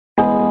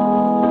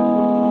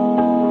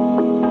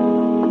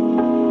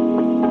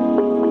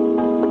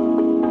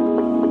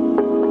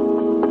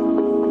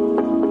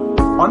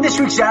On this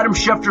week's Adam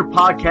Schefter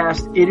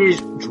podcast, it is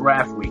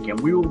draft week, and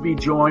we will be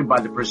joined by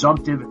the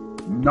presumptive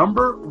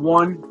number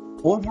one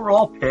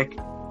overall pick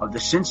of the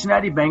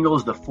Cincinnati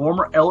Bengals, the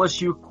former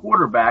LSU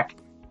quarterback,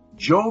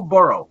 Joe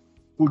Burrow,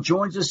 who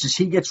joins us as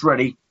he gets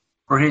ready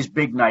for his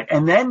big night.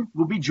 And then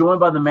we'll be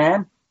joined by the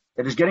man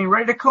that is getting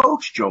ready to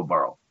coach Joe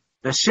Burrow,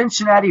 the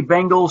Cincinnati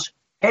Bengals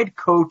head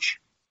coach,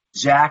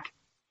 Zach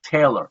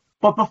Taylor.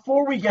 But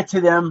before we get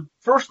to them,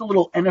 first a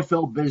little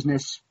NFL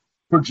business,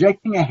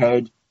 projecting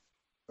ahead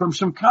from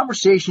some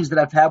conversations that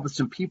I've had with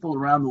some people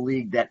around the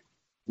league that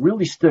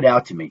really stood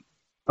out to me.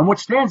 And what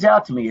stands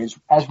out to me is,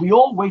 as we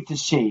all wait to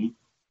see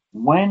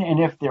when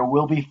and if there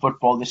will be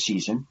football this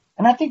season,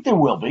 and I think there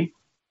will be,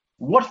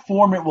 what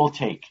form it will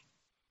take.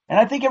 And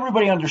I think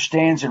everybody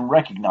understands and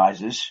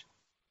recognizes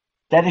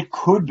that it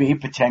could be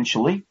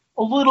potentially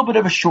a little bit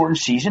of a shortened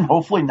season.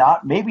 Hopefully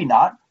not, maybe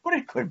not, but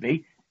it could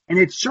be. And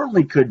it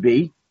certainly could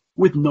be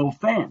with no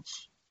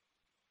fans.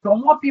 So I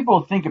want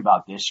people to think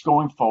about this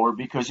going forward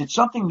because it's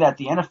something that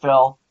the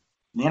NFL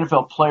and the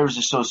NFL Players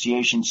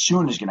Association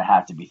soon is going to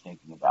have to be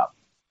thinking about.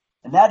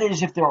 And that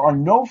is, if there are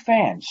no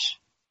fans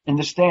in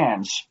the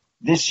stands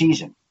this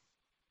season,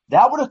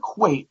 that would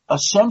equate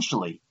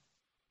essentially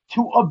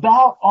to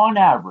about, on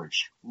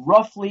average,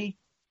 roughly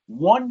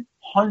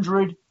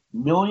 $100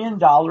 million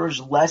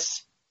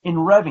less in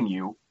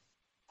revenue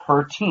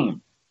per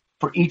team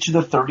for each of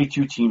the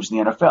 32 teams in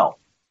the NFL.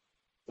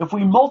 If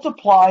we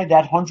multiply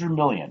that $100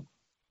 million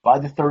by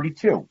the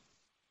 32,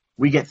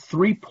 we get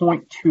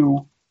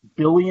 $3.2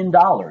 billion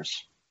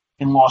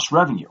in lost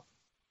revenue.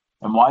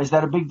 And why is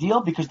that a big deal?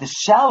 Because the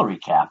salary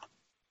cap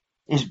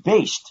is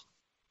based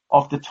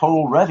off the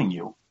total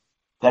revenue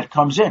that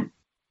comes in.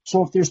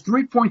 So if there's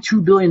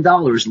 $3.2 billion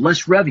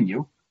less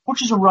revenue,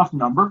 which is a rough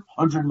number,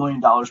 $100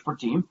 million per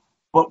team,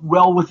 but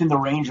well within the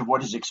range of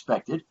what is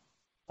expected.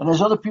 And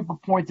as other people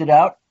pointed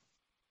out,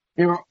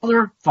 there are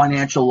other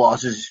financial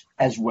losses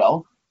as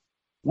well.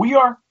 We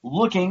are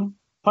looking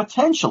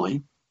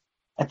potentially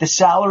at the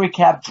salary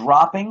cap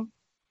dropping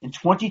in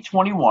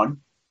 2021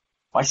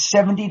 by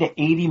 $70 to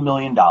 $80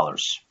 million.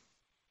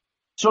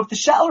 So if the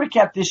salary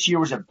cap this year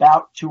was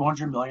about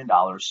 $200 million,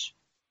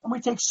 and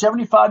we take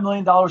 $75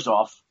 million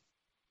off,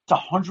 it's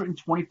a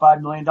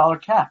 $125 million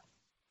cap.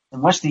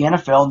 Unless the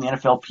NFL and the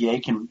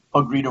NFLPA can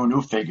agree to a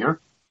new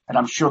figure, and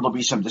I'm sure there'll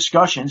be some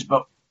discussions,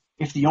 but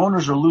if the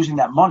owners are losing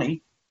that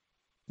money,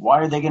 why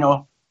are they going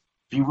to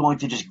be willing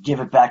to just give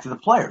it back to the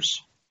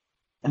players?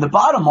 And the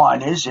bottom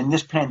line is, in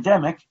this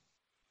pandemic,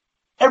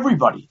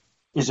 everybody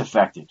is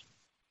affected.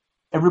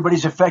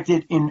 Everybody's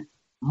affected in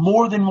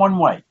more than one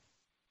way.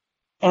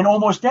 And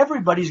almost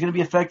everybody's going to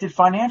be affected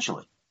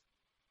financially.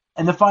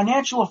 And the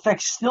financial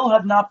effects still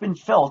have not been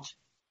felt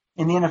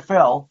in the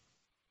NFL,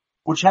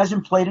 which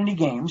hasn't played any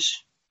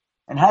games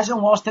and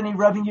hasn't lost any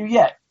revenue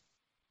yet.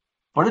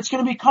 But it's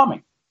going to be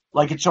coming,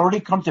 like it's already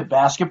come to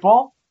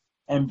basketball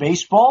and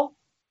baseball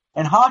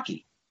and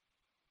hockey.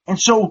 And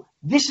so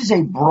this is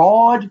a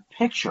broad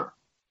picture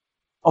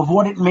of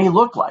what it may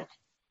look like.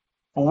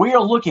 But we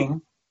are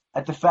looking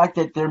at the fact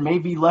that there may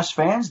be less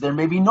fans, there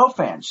may be no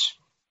fans.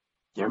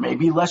 There may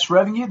be less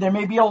revenue, there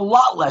may be a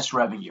lot less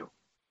revenue.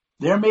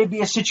 There may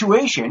be a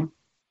situation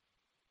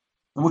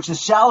in which the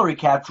salary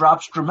cap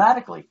drops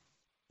dramatically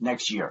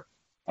next year.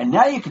 And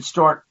now you can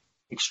start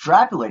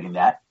extrapolating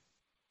that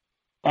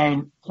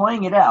and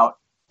playing it out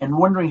and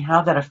wondering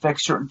how that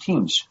affects certain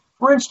teams.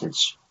 For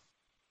instance,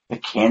 the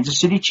Kansas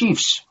City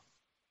Chiefs.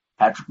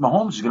 Patrick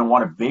Mahomes is going to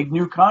want a big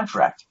new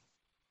contract.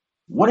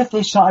 What if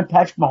they sign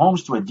Patrick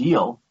Mahomes to a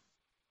deal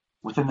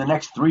within the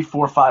next 3,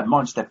 4, 5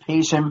 months that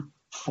pays him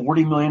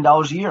 $40 million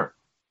a year?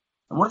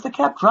 And what if the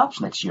cap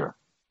drops next year?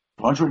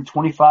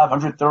 125,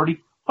 130,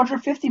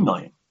 150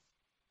 million.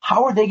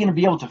 How are they going to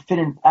be able to fit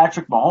in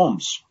Patrick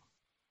Mahomes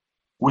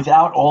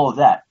without all of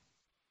that?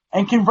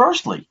 And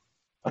conversely,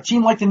 a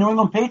team like the New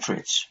England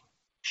Patriots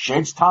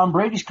sheds Tom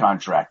Brady's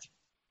contract,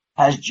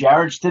 has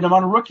Jarrett Stidham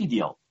on a rookie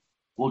deal,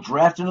 will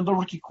draft another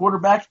rookie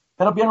quarterback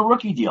that'll be on a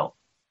rookie deal.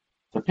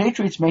 The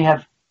Patriots may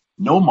have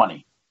no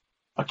money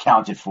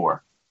accounted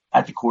for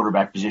at the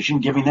quarterback position,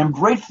 giving them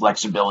great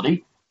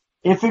flexibility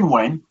if and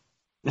when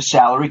the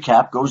salary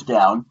cap goes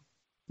down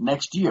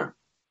next year.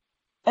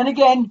 And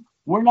again,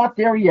 we're not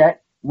there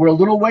yet. We're a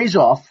little ways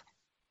off.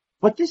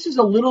 But this is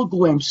a little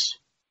glimpse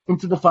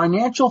into the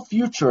financial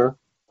future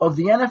of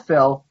the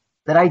NFL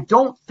that I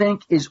don't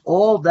think is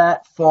all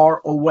that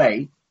far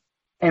away.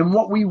 And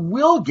what we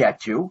will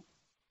get to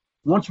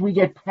once we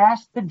get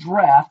past the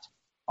draft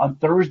on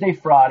Thursday,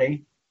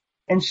 Friday,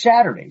 and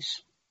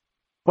Saturdays.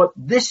 But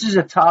this is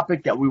a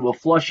topic that we will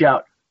flush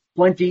out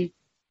plenty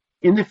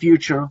in the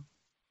future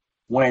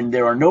when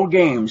there are no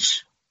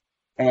games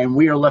and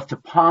we are left to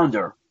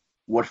ponder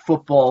what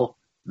football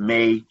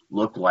may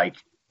look like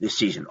this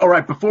season. All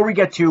right, before we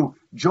get to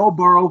Joe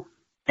Burrow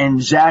and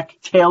Zach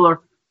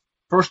Taylor,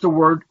 first a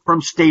word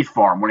from State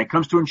Farm. When it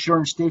comes to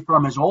insurance, State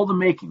Farm has all the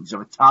makings of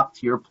a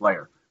top-tier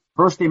player.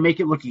 First, they make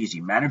it look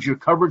easy. Manage your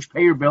coverage,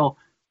 pay your bill,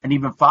 and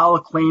even file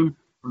a claim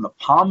from the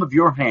palm of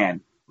your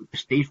hand with the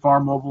State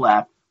Farm mobile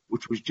app,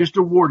 which was just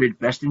awarded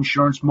Best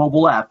Insurance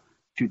Mobile App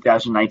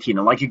 2019.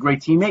 And like a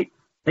great teammate,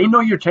 they know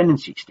your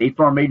tendencies. State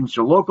Farm agents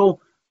are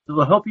local, so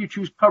they'll help you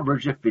choose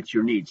coverage that fits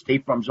your needs.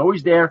 State Farm's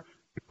always there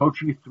to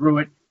coach you through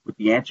it with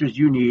the answers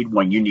you need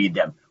when you need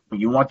them. When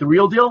you want the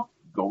real deal,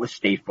 go with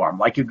State Farm.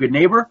 Like a good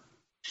neighbor,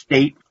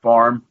 State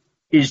Farm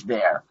is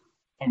there.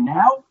 And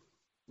now,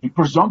 the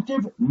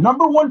presumptive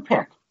number one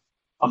pick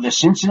of the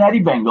Cincinnati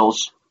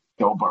Bengals,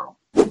 Joe Burrow.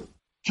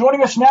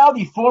 Joining us now,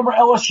 the former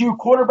LSU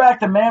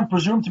quarterback, the man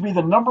presumed to be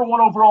the number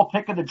one overall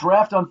pick of the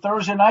draft on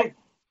Thursday night,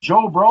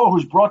 Joe Burrow,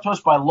 who's brought to us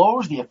by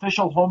Lowe's, the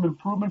official home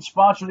improvement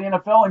sponsor of the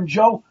NFL. And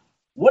Joe,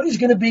 what is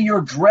going to be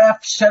your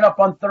draft setup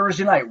on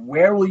Thursday night?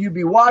 Where will you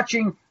be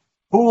watching?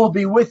 Who will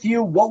be with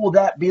you? What will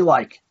that be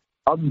like?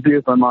 I'll just be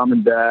with my mom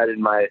and dad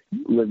in my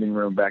living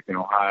room back in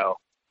Ohio.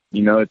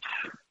 You know,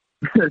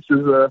 this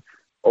is a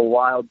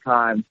wild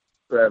time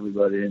for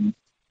everybody, and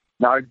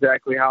not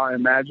exactly how I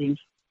imagined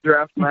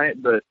draft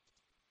night, but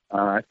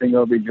I think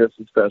it'll be just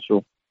as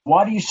special.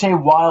 Why do you say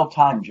wild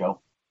time, Joe?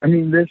 I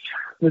mean, this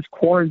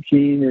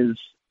quarantine is,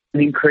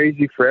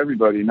 crazy for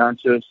everybody, not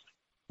just,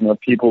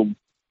 people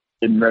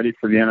getting ready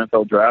for the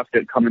NFL draft,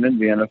 coming into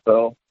the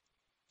NFL.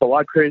 It's a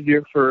lot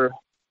crazier for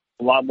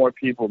a lot more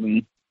people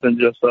than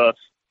just us.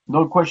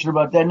 No question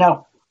about that.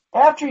 Now,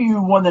 after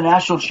you won the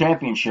national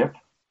championship,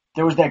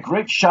 there was that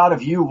great shot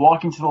of you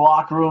walking to the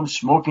locker room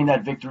smoking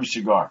that victory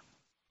cigar.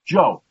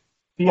 Joe,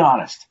 be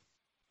honest.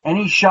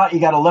 Any shot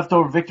you got a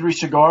leftover victory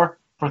cigar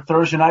for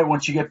Thursday night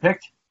once you get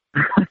picked?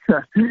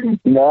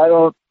 No, I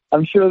don't.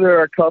 I'm sure there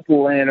are a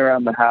couple laying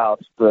around the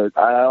house, but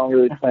I don't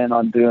really plan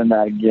on doing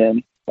that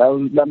again.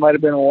 That might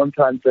have been a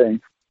one-time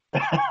thing.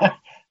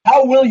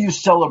 How will you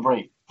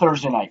celebrate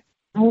Thursday night?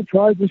 I'll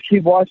probably just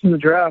keep watching the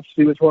draft,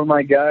 see which one of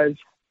my guys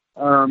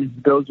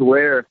goes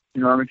where.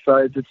 I'm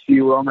excited to see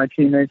where all my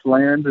teammates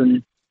land,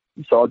 and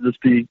so I'll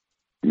just be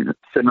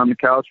sitting on the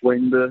couch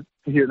waiting to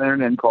hear their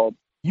name called.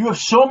 You have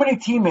so many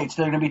teammates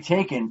that are going to be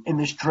taken in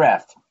this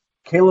draft.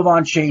 Caleb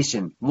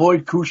Chasen,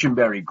 Lloyd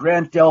Cushenberry,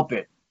 Grant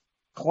Delpit,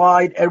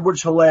 Clyde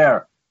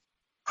Edwards-Helaire,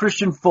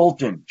 Christian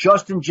Fulton,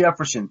 Justin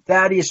Jefferson,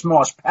 Thaddeus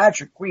Moss,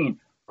 Patrick Queen,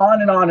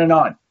 on and on and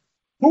on.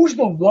 Who's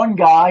the one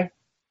guy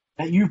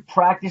that you've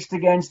practiced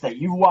against, that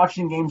you've watched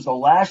in games the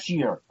last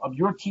year of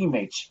your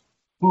teammates,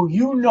 who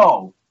you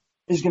know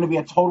is going to be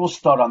a total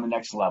stud on the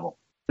next level?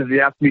 Does he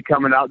have to be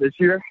coming out this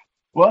year?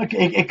 Well,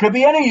 it could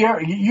be any year.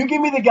 You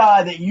give me the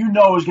guy that you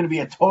know is going to be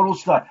a total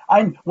stud.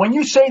 When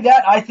you say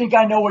that, I think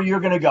I know where you're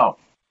going to go.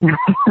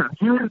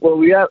 Well,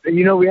 we have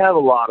a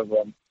lot of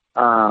them.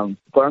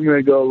 But I'm going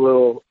to go a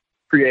little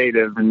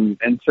creative and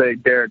say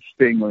Derek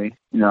Stingley.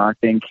 I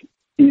think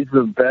he's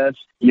the best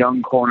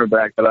young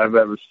cornerback that I've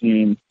ever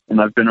seen, and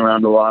I've been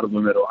around a lot of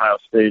them at Ohio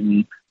State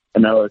and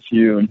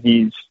LSU, and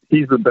he's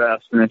the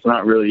best, and it's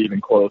not really even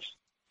close.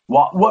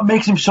 What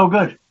makes him so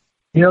good?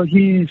 He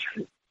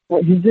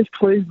just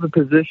plays the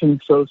position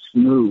so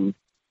smooth,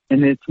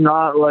 and it's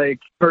not like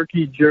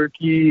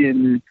herky-jerky,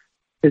 and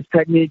his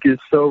technique is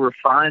so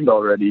refined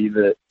already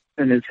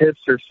and his hips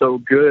are so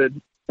good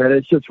that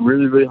it's just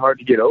really, really hard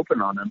to get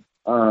open on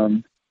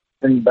him.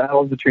 And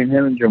battles between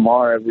him and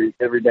Jamar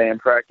every day in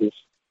practice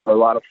are a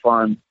lot of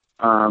fun.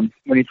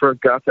 When he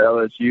first got to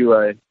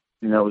LSU, I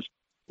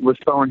was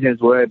throwing his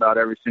way about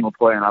every single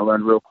play, and I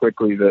learned real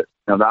quickly that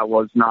that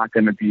was not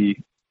going to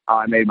be how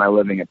I made my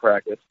living at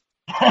practice.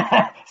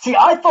 See,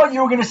 I thought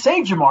you were going to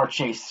say Jamar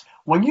Chase.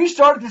 When you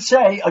started to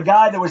say a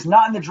guy that was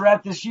not in the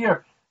draft this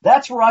year,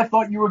 that's where I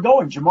thought you were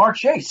going, Jamar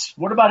Chase.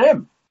 What about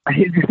him?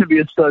 He's going to be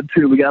a stud,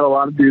 too. We got a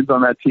lot of dudes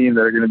on that team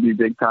that are going to be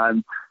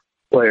big-time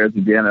players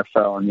in the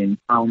NFL.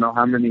 I don't know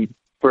how many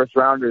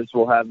first-rounders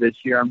we'll have this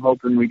year. I'm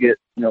hoping we get,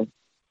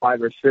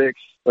 5 or 6,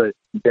 but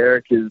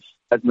Derek is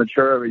as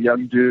mature of a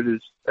young dude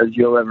as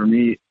you'll ever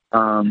meet.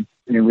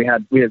 We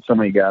had so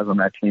many guys on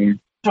that team.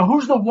 So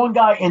who's the one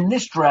guy in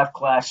this draft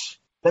class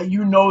that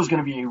you know is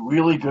going to be a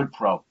really good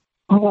pro?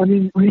 Oh,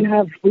 we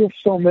have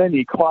so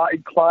many.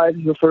 Clyde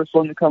is the first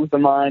one that comes to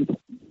mind.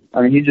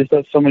 He just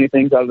does so many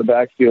things out of the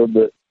backfield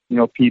that,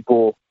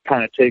 people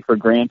kind of take for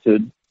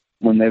granted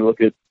when they look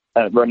at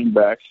running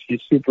backs. He's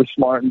super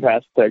smart in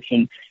pass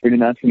protection. Maybe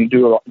not going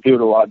to do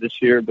it a lot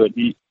this year, but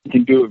he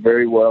can do it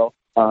very well.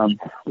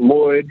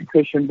 Lloyd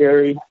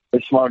Cushenberry,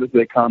 as smart as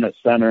they come at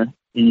center.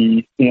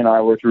 He and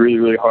I worked really,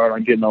 really hard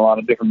on getting a lot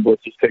of different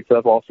blitzes picked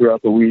up all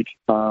throughout the week.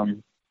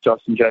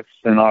 Justin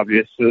Jefferson,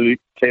 obviously,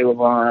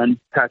 Caleb,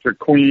 Patrick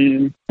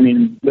Queen.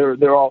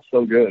 They're all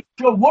so good.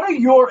 Joe, what are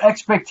your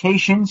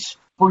expectations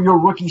for your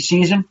rookie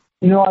season?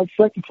 I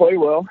expect to play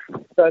well.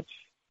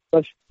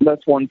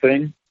 That's one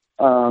thing.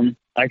 I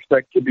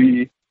expect to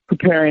be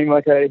preparing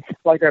like I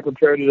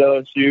prepared at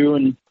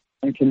LSU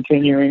and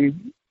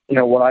continuing,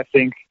 what I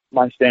think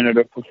my standard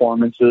of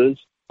performance is.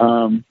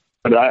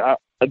 But at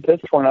this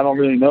point, I don't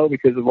really know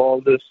because of all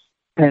this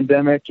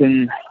pandemic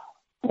and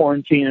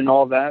quarantine and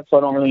all that, so I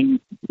don't really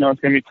know.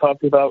 It's going to be tough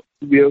without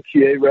the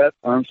OTA rep.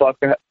 So I'm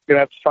going to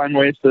have to find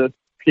ways to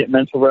get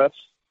mental reps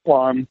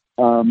while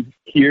I'm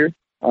here.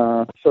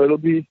 So it'll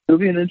be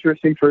an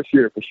interesting first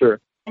year for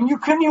sure. And you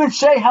couldn't even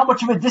say how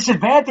much of a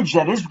disadvantage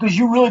that is because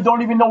you really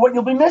don't even know what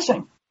you'll be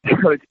missing.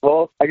 Like,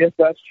 well, I guess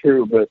that's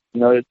true, but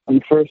it's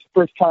the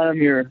first time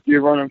you're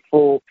running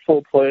full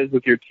plays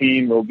with your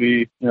team will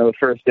be the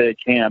first day of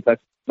camp.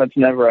 That's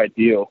never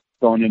ideal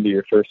going into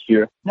your first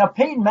year. Now,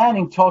 Peyton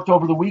Manning talked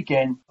over the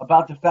weekend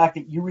about the fact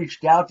that you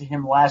reached out to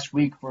him last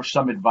week for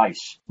some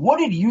advice. What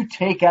did you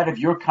take out of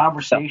your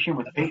conversation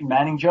with Peyton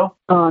Manning, Joe?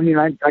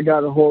 I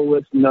got a whole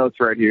list of notes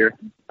right here.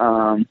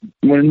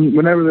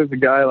 Whenever there's a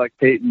guy like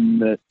Peyton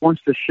that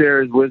wants to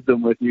share his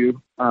wisdom with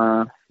you,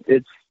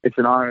 it's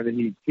an honor that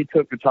he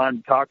took the time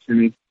to talk to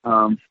me.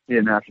 He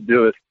didn't have to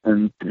do it.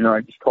 And,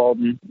 I just called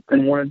him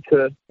and wanted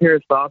to hear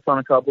his thoughts on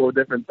a couple of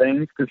different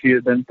things because he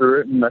had been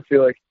through it. And I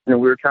feel like, we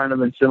were kind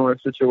of in similar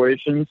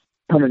situations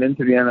coming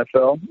into the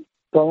NFL.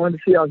 So I wanted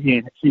to see how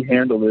he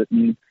handled it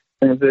and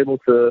was able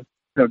to,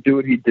 do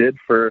what he did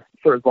for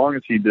as long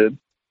as he did.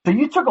 So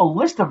you took a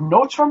list of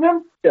notes from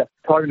him? Yeah,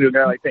 talking to a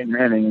guy like Peyton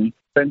Manning,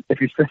 and if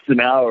he spends an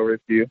hour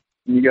with you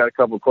and you got a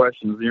couple of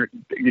questions,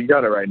 you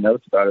got to write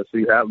notes about it so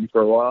you have them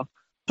for a while.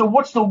 So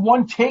what's the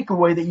one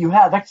takeaway that you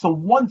had? That's the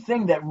one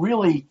thing that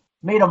really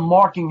made a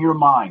mark in your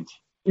mind.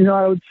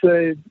 I would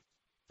say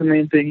the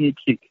main thing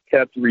he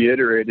kept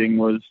reiterating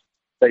was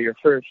that your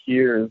first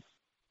year is,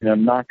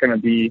 not going to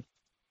be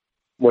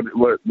what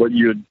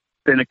you had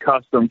been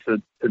accustomed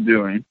to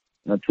doing.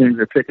 Teams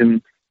are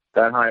picking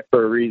that high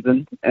for a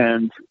reason,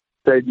 and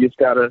they just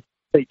got to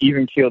stay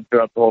even keeled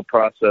throughout the whole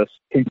process.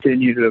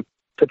 Continue to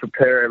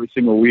prepare every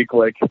single week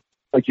like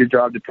your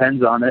job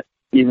depends on it,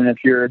 even if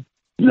you're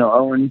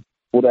 0-10,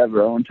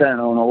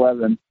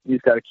 0-11. You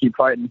just got to keep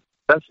fighting.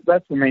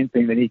 That's the main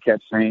thing that he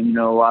kept saying.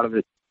 A lot of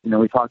it,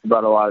 we talked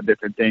about a lot of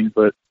different things,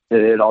 but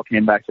it all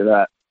came back to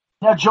that.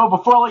 Now, Joe,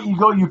 before I let you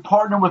go, you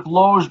partnered with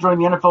Lowe's during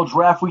the NFL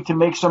Draft Week to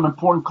make some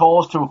important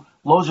calls to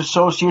Lowe's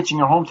associates in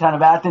your hometown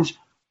of Athens.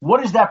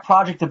 What is that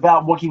project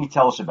about? What can you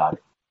tell us about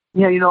it?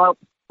 Yeah,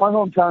 my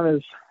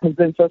hometown has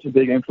been such a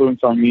big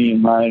influence on me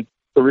in my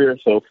career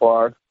so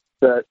far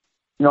that,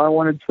 I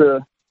wanted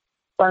to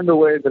find a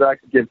way that I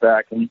could give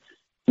back. And,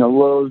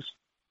 Lowe's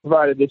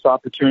provided this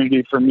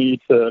opportunity for me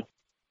to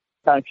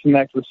kind of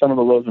connect with some of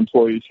the Lowe's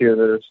employees here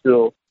that are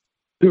still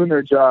doing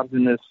their jobs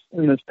in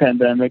this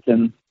pandemic.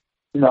 And,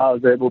 I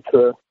was able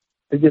to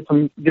get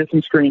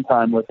some screen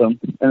time with them.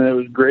 And it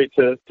was great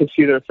to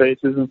see their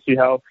faces and see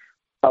how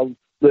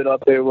lit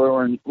up they were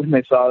when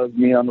they saw it was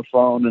me on the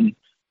phone. And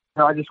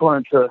I just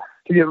wanted to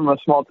give them a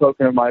small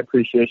token of my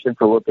appreciation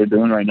for what they're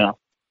doing right now.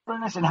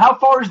 And how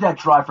far is that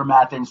drive from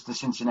Athens to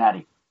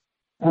Cincinnati?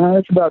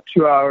 It's about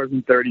 2 hours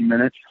and 30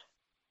 minutes.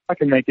 I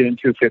can make it in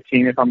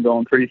 2:15 if I'm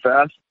going pretty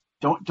fast.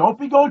 Don't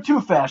be going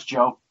too fast,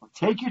 Joe.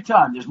 Take your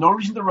time. There's no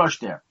reason to rush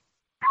there.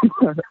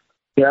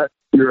 Yeah,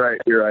 you're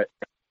right.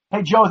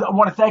 Hey, Joe, I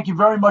want to thank you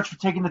very much for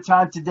taking the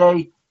time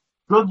today.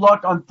 Good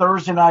luck on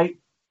Thursday night.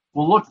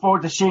 We'll look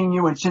forward to seeing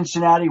you in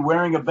Cincinnati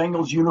wearing a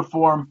Bengals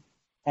uniform,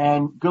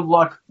 and good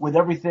luck with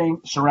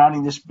everything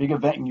surrounding this big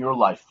event in your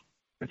life.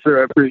 Yes,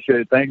 sir. I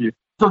appreciate it. Thank you.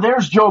 So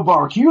there's Joe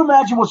Burrow. Can you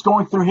imagine what's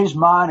going through his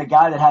mind? A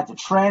guy that had to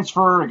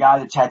transfer, a guy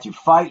that's had to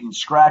fight and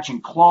scratch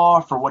and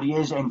claw for what he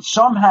is, and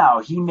somehow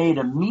he made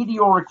a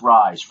meteoric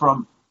rise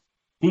from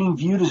being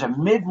viewed as a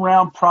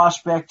mid-round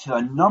prospect to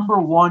the number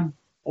one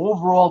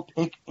overall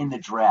pick in the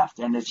draft.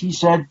 And as he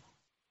said,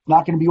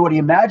 not going to be what he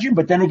imagined,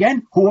 but then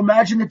again, who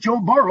imagined that Joe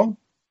Burrow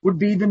would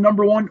be the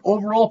number one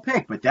overall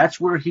pick? But that's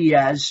where he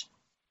is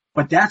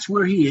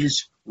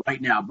right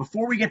now.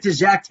 Before we get to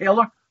Zach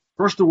Taylor,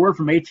 first a word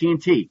from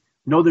AT&T.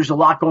 Know there's a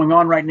lot going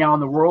on right now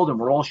in the world, and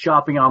we're all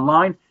shopping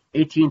online.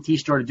 AT&T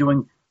started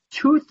doing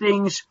two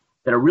things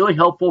that are really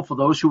helpful for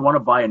those who want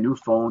to buy a new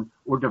phone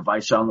or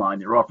device online.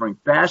 They're offering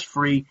fast,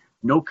 free,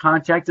 no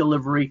contact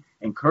delivery,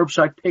 and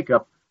curbside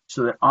pickup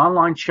so that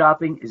online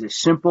shopping is as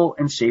simple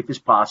and safe as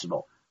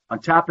possible. On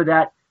top of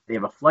that, they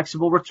have a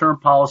flexible return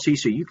policy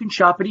so you can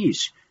shop at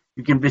ease.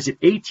 You can visit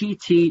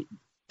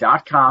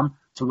att.com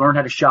to learn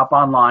how to shop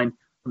online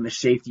from the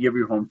safety of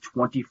your home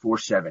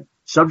 24/7.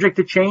 Subject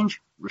to change,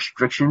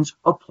 restrictions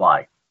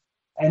apply.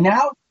 And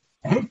now,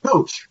 head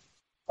coach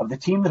of the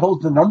team that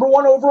holds the number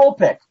one overall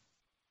pick,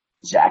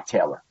 Zach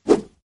Taylor.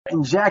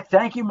 And Zach,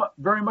 thank you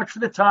very much for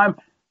the time.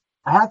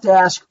 I have to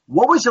ask,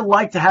 what was it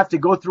like to have to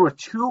go through a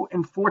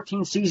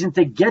 2-14 season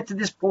to get to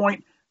this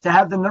point to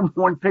have the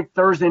number one pick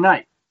Thursday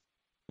night?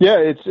 Yeah,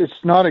 it's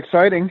not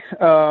exciting.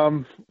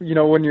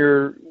 When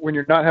you're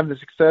not having the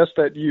success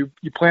that you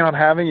plan on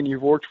having and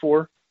you've worked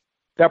for,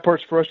 that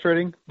part's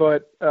frustrating.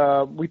 But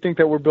we think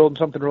that we're building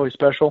something really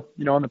special.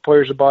 And the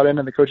players have bought in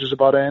and the coaches have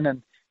bought in,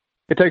 and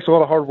it takes a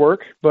lot of hard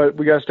work. But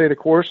we got to stay the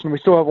course, and we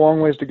still have a long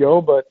ways to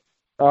go. But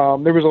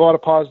there was a lot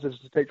of positives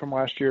to take from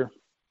last year.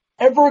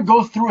 Ever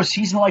go through a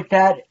season like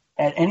that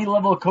at any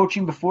level of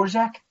coaching before,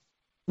 Zach?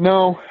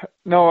 No,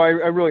 I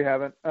really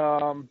haven't.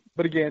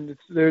 But again,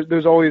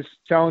 there's always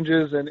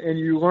challenges, and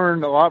you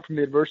learn a lot from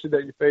the adversity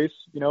that you face,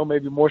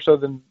 maybe more so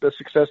than the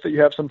success that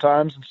you have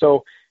sometimes. And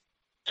so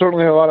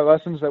certainly a lot of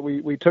lessons that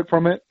we took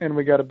from it, and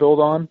we got to build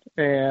on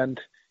and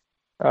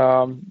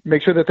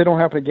make sure that they don't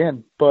happen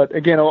again. But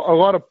again, a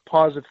lot of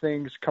positive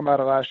things come out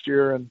of last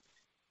year. And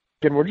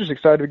again, we're just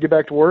excited to get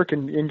back to work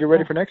and get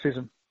ready for next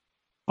season.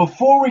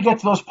 Before we get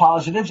to those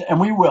positives, and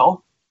we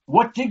will,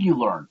 what did you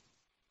learn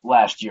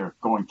last year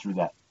going through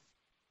that?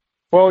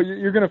 Well,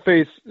 you're going to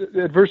face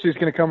adversity is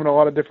going to come in a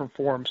lot of different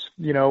forms,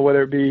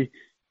 whether it be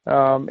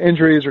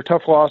injuries or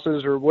tough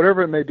losses or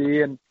whatever it may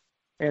be. And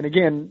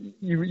again,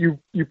 you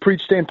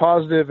preach staying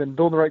positive and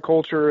building the right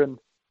culture. And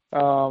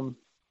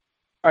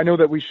I know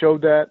that we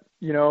showed that,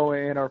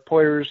 and our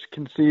players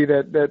can see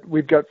that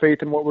we've got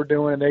faith in what we're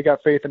doing and they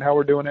got faith in how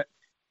we're doing it.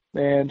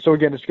 And so,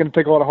 again, it's going to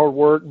take a lot of hard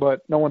work,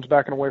 but no one's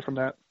backing away from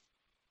that.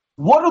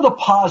 What are the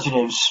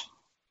positives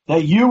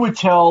that you would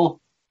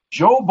tell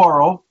Joe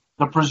Burrow,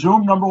 the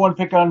presumed number one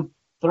pick on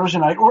Thursday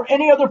night, or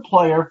any other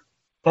player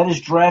that is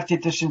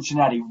drafted to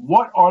Cincinnati?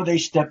 What are they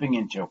stepping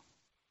into?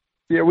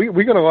 Yeah,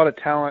 we got a lot of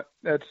talent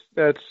that's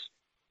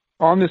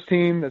on this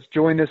team, that's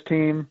joined this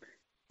team.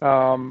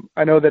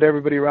 I know that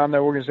everybody around the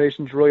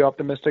organization is really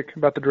optimistic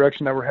about the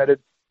direction that we're headed.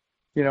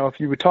 If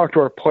you would talk to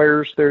our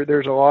players,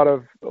 there's a lot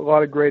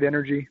of great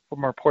energy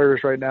from our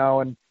players right now,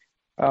 and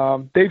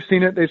they've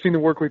seen it. They've seen the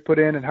work we put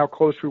in and how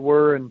close we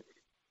were. And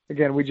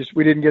again, we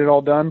didn't get it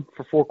all done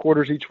for 4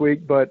 quarters each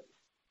week, but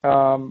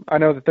I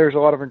know that there's a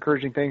lot of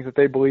encouraging things that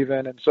they believe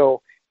in. And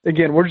so,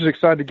 again, we're just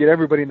excited to get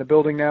everybody in the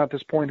building now at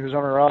this point who's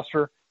on our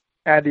roster,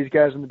 add these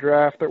guys in the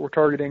draft that we're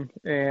targeting,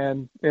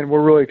 and we're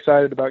really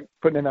excited about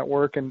putting in that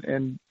work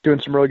and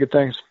doing some really good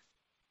things.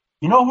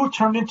 You know who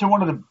turned into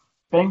one of the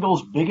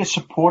Bengals' biggest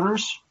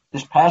supporters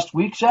this past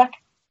week, Zach?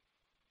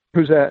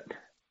 Who's that?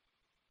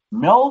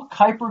 Mel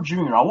Kiper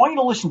Jr. I want you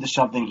to listen to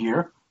something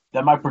here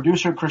that my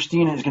producer,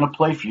 Christina, is going to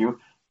play for you.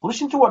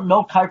 Listen to what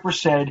Mel Kiper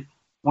said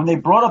when they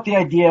brought up the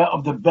idea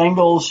of the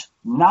Bengals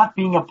not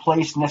being a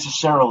place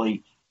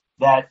necessarily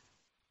that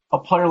a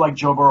player like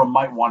Joe Burrow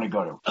might want to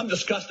go to. I'm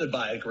disgusted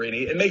by it, Greeny.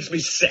 It makes me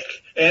sick.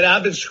 And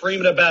I've been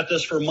screaming about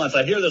this for months.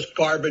 I hear this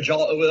garbage.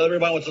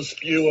 Everybody wants to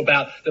spew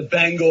about the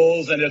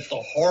Bengals, and it's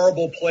a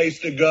horrible place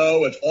to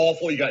go. It's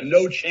awful. You got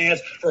no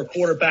chance for a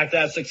quarterback to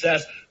have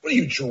success. What are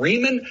you,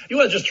 dreaming? You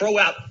want to just throw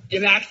out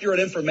inaccurate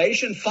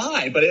information?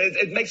 Fine, but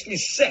it makes me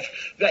sick.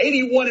 The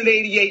 81 and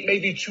 88 may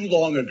be too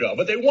long ago,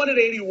 but they won at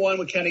 81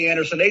 with Kenny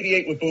Anderson,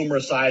 88 with Boomer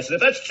Esiason.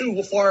 If that's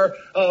too far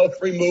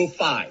removed,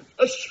 fine.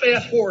 Let's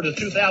fast forward to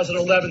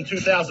 2011,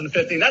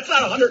 2015. That's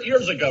not 100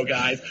 years ago,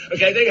 guys.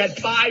 Okay, they had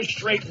 5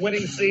 straight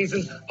winning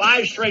seasons,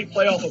 5 straight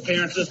playoff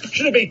appearances.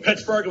 Should have beat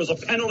Pittsburgh. It was a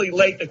penalty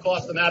late that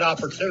cost them that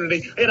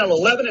opportunity. They had an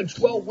 11 and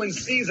 12 win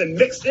season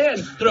mixed in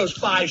to those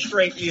 5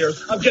 straight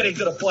years of getting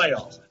to the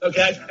playoffs.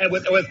 Okay, and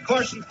with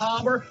Carson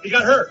Palmer, he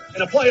got hurt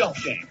in a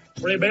playoff game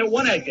where they may have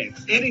won that game.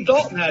 Andy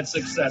Dalton had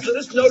success. So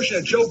this notion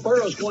that Joe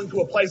Burrow is going to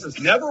a place that's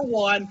never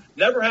won,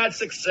 never had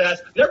success,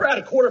 never had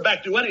a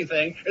quarterback do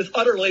anything is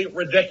utterly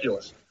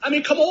ridiculous. I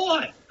mean, come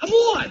on.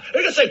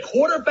 They're going to say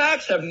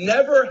quarterbacks have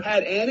never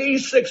had any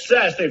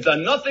success. They've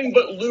done nothing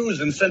but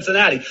lose in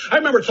Cincinnati. I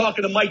remember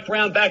talking to Mike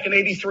Brown back in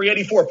 83,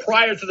 84,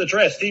 prior to the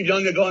draft. Steve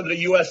Young had gone to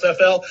the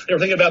USFL. They were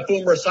thinking about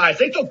Boomer Esiason.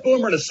 They took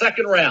Boomer in the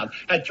second round,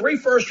 had 3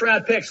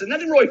 first-round picks, and that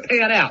didn't really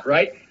pan out,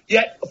 right?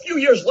 Yet a few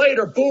years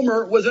later,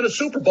 Boomer was in a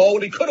Super Bowl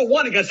and he could have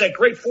won against that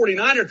great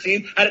 49er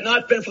team had it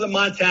not been for the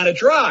Montana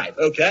drive,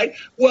 okay?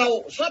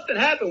 Well, something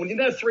happened. When you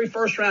didn't have 3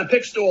 first-round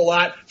picks to a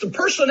lot, some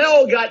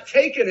personnel got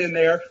taken in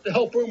there to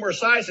help Boomer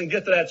Esiason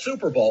get to that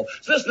Super Bowl.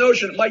 So this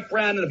notion that Mike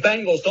Brown and the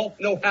Bengals don't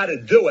know how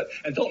to do it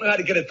and don't know how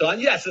to get it done,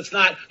 yes, it's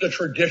not the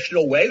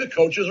traditional way. The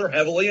coaches are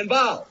heavily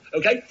involved.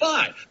 Okay,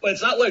 fine. But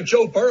it's not like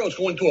Joe Burrow's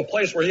going to a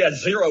place where he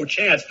has 0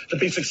 chance to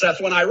be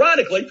successful. And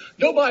ironically,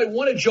 nobody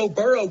wanted Joe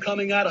Burrow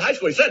coming out of high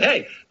school. He said,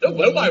 hey,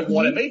 nobody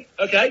wanted me.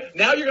 Okay,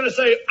 now you're going to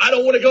say, I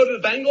don't want to go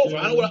to the Bengals. Or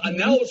I don't want to,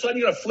 now all of a sudden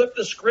you're going to flip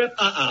the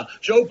script.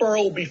 Joe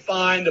Burrow will be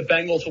fine. The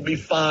Bengals will be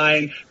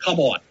fine. Come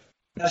on.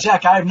 Now,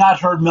 Zach, I have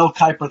not heard Mel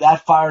Kiper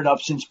that fired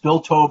up since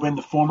Bill Tobin,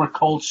 the former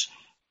Colts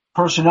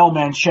personnel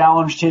man,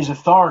 challenged his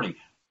authority.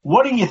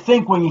 What do you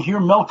think when you hear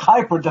Mel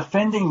Kiper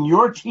defending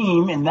your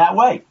team in that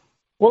way?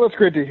 Well, that's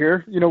great to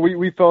hear.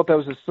 We felt that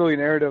was a silly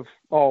narrative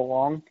all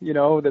along,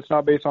 that's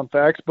not based on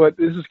facts. But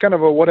this is kind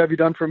of a what have you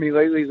done for me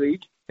lately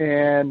league.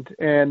 And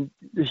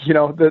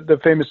the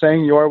famous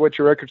saying, you are what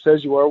your record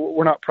says you are.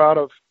 We're not proud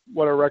of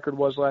what our record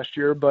was last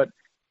year. But,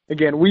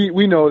 again,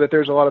 we know that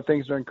there's a lot of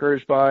things to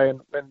encourage by and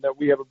that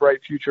we have a bright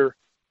future.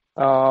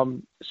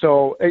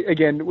 So,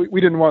 again, we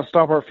didn't want to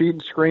stomp our feet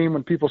and scream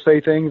when people say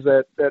things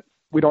that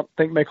we don't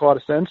think make a lot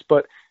of sense.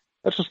 But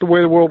that's just the way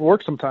the world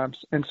works sometimes.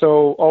 And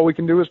so all we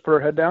can do is put our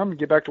head down and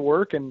get back to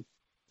work and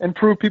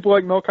prove people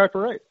like Mel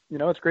Kiper right.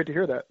 It's great to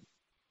hear that.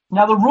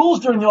 Now, the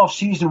rules during the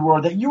offseason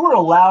were that you were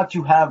allowed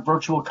to have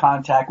virtual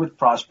contact with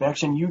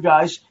prospects, and you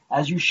guys,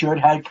 as you should,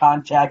 had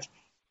contact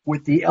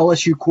with the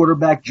LSU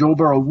quarterback, Joe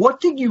Burrow.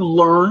 What did you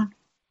learn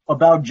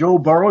about Joe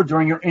Burrow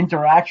during your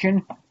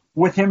interaction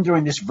with him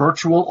during this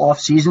virtual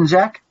offseason,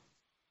 Zach?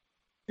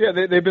 Yeah,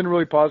 they've been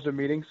really positive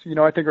meetings.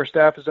 I think our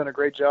staff has done a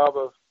great job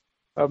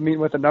of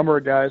meeting with a number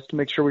of guys to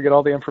make sure we get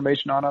all the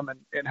information on them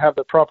and have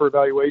the proper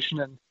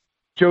evaluation. And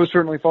Joe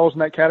certainly falls in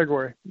that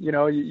category.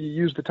 You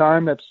use the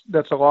time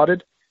that's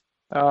allotted.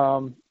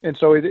 And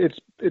so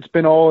it's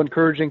been all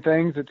encouraging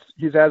things.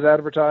 He's as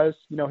advertised.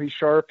 He's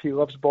sharp. He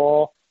loves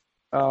ball.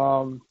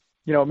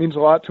 it means a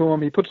lot to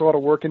him. He puts a lot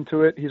of work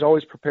into it. He's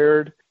always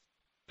prepared.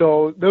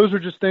 So those are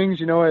just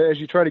things, as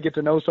you try to get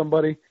to know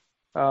somebody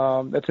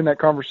that's in that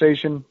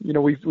conversation,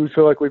 we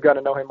feel like we've got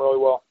to know him really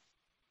well.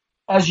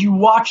 As you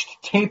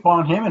watched tape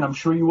on him, and I'm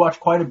sure you watched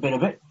quite a bit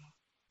of it,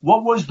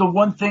 what was the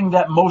one thing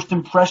that most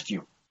impressed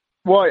you?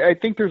 Well, I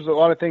think there's a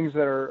lot of things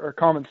that are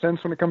common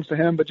sense when it comes to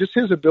him, but just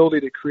his ability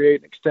to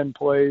create and extend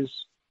plays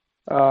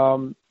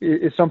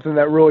is something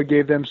that really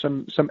gave them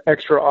some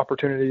extra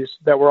opportunities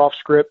that were off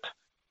script.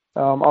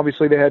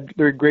 Obviously,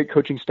 they're a great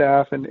coaching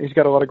staff, and he's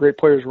got a lot of great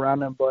players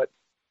around him, but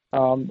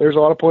there's a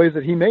lot of plays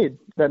that he made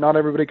that not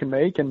everybody can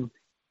make, and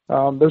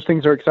those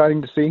things are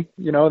exciting to see.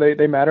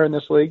 They matter in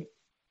this league.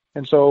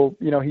 And so,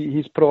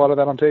 he's put a lot of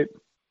that on tape.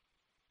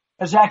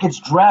 Zach, it's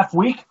draft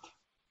week.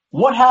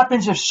 What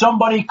happens if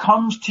somebody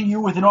comes to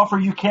you with an offer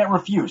you can't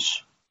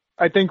refuse?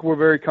 I think we're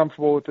very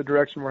comfortable with the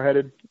direction we're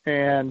headed.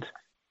 And,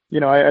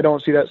 I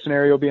don't see that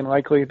scenario being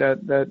likely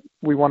that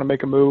we want to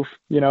make a move.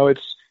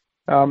 It's,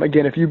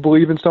 again, if you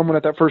believe in someone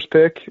at that first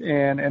pick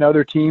and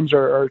other teams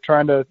are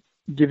trying to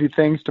give you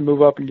things to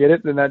move up and get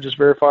it, then that just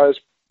verifies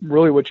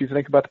really what you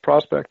think about the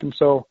prospect. And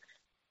so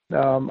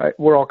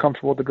we're all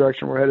comfortable with the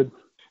direction we're headed.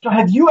 So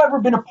have you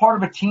ever been a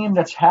part of a team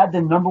that's had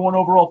the number one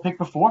overall pick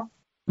before?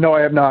 No,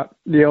 I have not.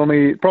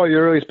 Probably the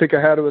earliest pick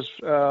I had was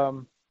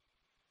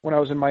when I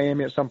was in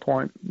Miami at some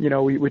point.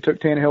 We took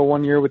Tannehill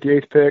one year with the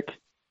 8th pick.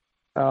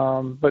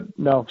 But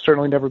no,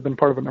 certainly never been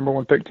part of a number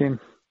one pick team.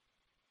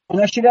 And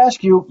I should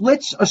ask you,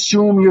 let's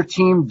assume your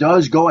team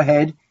does go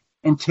ahead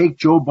and take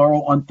Joe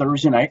Burrow on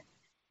Thursday night.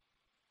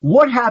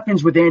 What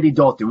happens with Andy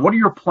Dalton? What are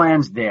your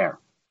plans there?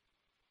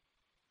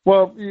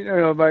 Well,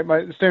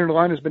 my standard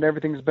line has been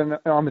everything's been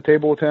on the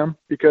table with him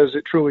because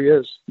it truly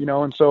is,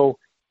 and so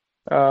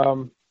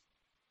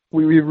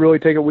we really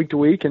take it week to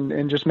week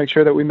and just make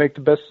sure that we make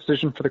the best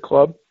decision for the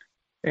club.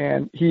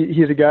 And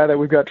he's a guy that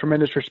we've got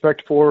tremendous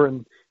respect for,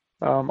 and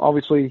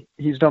obviously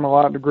he's done a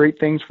lot of great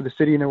things for the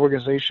city and the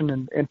organization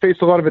and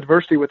faced a lot of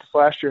adversity with us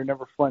last year and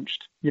never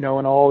flinched, and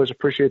I'll always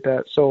appreciate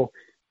that. So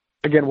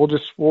again, we'll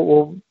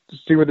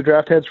see where the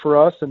draft heads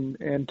for us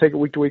and take it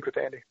week to week with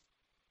Andy.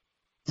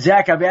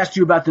 Zach, I've asked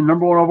you about the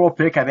number one overall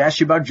pick. I've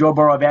asked you about Joe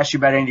Burrow. I've asked you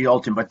about Andy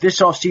Dalton. But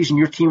this offseason,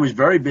 your team was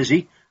very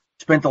busy,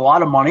 spent a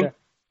lot of money,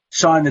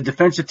 signed the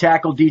defensive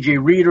tackle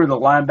DJ Reader, the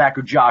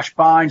linebacker Josh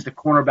Bynes, the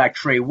cornerback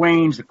Trey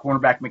Waynes, the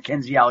cornerback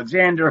Mackenzie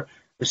Alexander,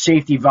 the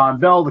safety Von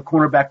Bell, the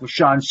cornerback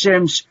LaShawn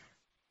Sims.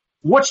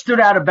 What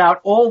stood out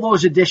about all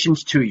those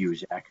additions to you,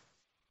 Zach?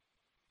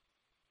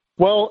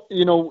 Well,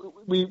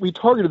 we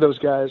targeted those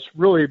guys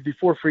really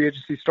before free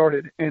agency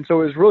started. And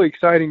so it was really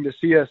exciting to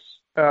see us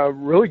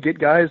really get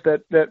guys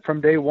that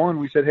from day one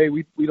we said, hey,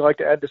 we'd like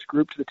to add this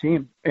group to the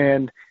team.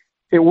 And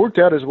it worked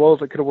out as well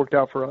as it could have worked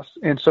out for us.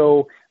 And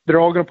so they're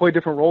all going to play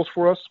different roles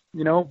for us,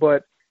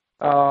 but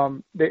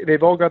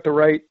they've all got the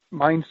right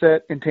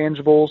mindset,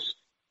 intangibles.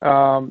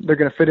 They're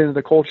going to fit into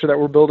the culture that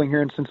we're building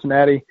here in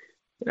Cincinnati.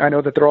 I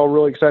know that they're all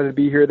really excited to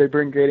be here. They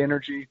bring great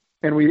energy.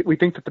 And we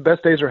think that the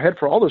best days are ahead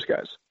for all those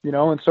guys,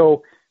 and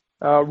so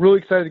really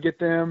excited to get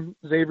them,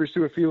 Xavier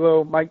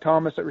Suafilo, Mike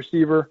Thomas at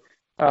receiver.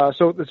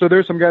 So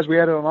there's some guys we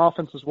added on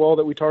offense as well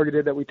that we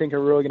targeted that we think are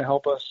really going to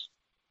help us.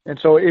 And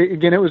so it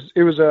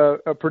was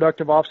a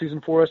productive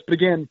offseason for us. But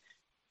again,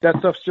 that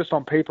stuff's just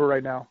on paper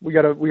right now. We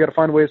got to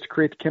find ways to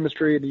create the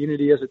chemistry and the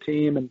unity as a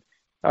team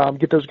and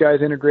get those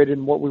guys integrated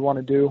in what we want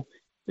to do.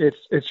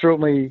 It's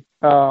certainly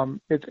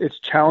it's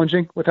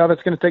challenging with how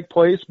that's going to take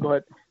place,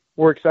 but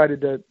we're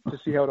excited to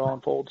see how it all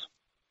unfolds.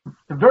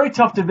 A very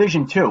tough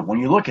division too. When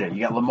you look at it,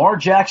 you got Lamar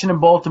Jackson in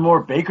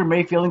Baltimore, Baker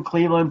Mayfield in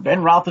Cleveland,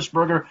 Ben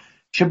Roethlisberger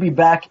should be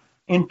back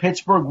in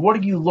Pittsburgh. What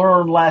did you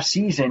learn last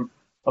season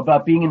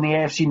about being in the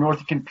AFC North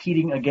and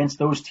competing against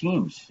those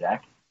teams,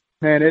 Zach?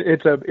 Man,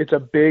 it's a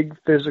big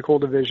physical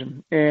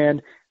division,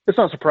 and it's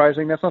not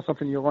surprising. That's not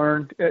something you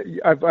learn.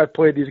 I've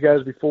played these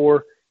guys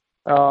before,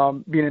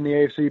 being in the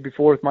AFC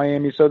before with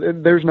Miami, so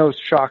there's no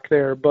shock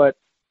there. But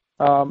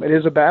it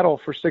is a battle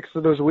for 6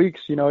 of those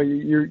weeks. You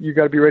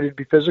got to be ready to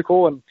be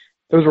physical, and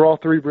those are all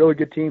 3 really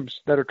good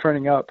teams that are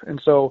trending up.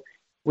 And so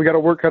we got a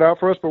work cut out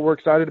for us, but we're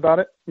excited about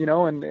it,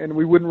 and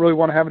we wouldn't really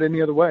want to have it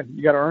any other way.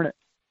 You got to earn it.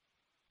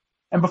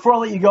 And before I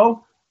let you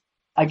go,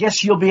 I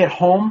guess you'll be at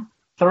home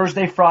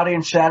Thursday, Friday,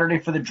 and Saturday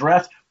for the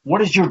draft.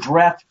 What is your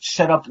draft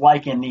setup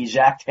like in the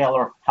Zach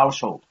Taylor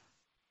household?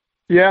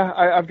 Yeah,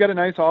 I've got a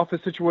nice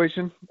office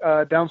situation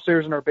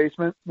downstairs in our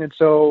basement, and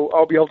so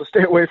I'll be able to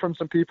stay away from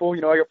some people.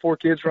 I got 4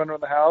 kids running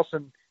around the house,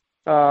 and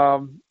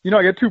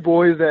I got 2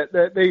 boys that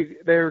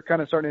they're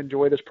kind of starting to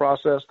enjoy this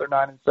process. They're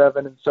 9 and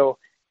 7, and so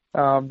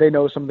they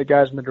know some of the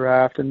guys in the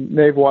draft, and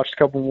they've watched a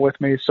couple with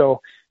me.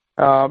 So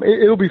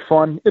it'll be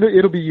fun.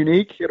 It'll be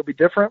unique. It'll be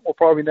different. We'll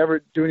probably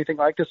never do anything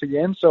like this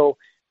again. So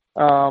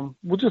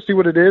we'll just see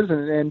what it is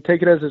and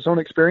take it as its own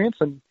experience.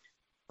 And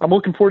I'm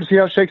looking forward to see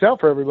how it shakes out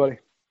for everybody.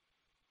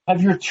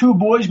 Have your 2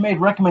 boys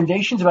made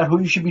recommendations about who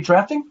you should be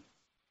drafting?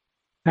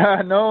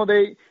 No,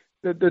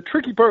 the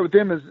tricky part with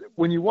them is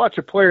when you watch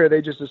a player,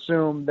 they just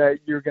assume that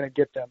you're going to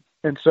get them.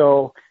 And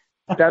so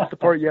that's the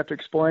part you have to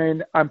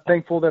explain. I'm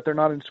thankful that they're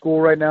not in school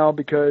right now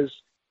because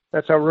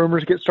That's how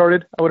rumors get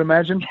started, I would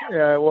imagine,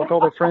 with all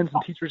their friends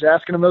and teachers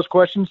asking them those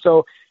questions.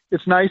 So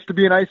it's nice to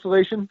be in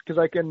isolation because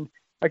I can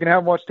have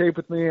them watch tape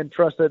with me and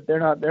trust that they're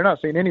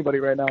not seeing anybody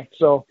right now.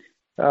 So,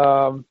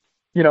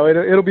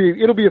 it'll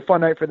be a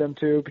fun night for them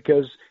too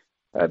because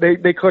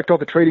they collect all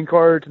the trading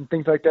cards and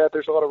things like that.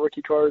 There's a lot of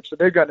rookie cards, so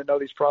they've gotten to know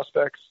these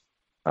prospects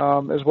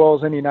as well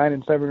as any 9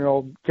 and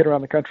 7-year-old kid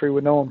around the country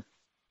would know them.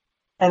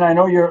 And I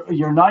know your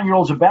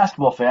 9-year-old's a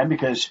basketball fan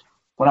because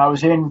when I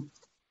was in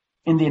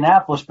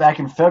Indianapolis back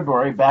in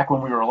February, back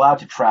when we were allowed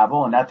to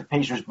travel and at the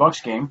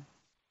Pacers-Bucks game,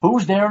 who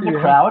was there in the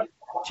crowd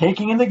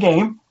taking in the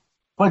game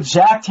but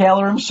Zach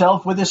Taylor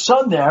himself with his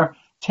son there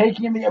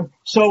taking in the game.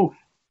 So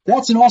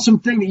that's an awesome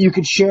thing that you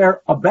could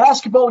share a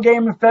basketball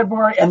game in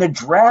February and the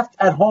draft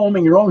at home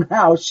in your own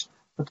house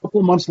a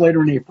couple of months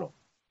later in April.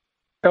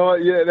 Oh,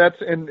 yeah,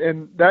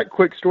 and that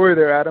quick story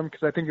there, Adam,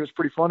 because I think it was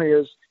pretty funny,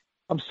 is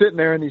I'm sitting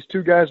there and these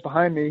two guys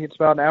behind me, it's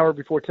about an hour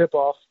before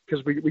tip-off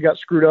because we got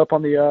screwed up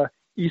on the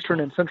Eastern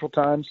and Central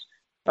times,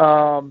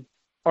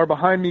 are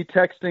behind me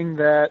texting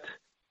that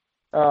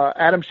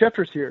Adam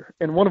Schefter's here.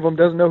 And one of them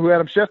doesn't know who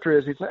Adam Schefter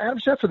is. He's like, Adam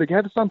Schefter, the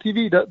guy that's on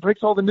TV, that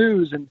breaks all the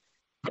news. And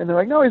they're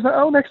like, no, he's not.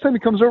 Oh, next time he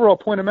comes over, I'll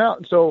point him out.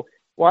 And so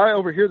while I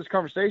overhear this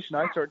conversation,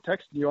 I start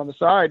texting you on the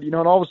side, and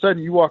all of a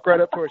sudden you walk right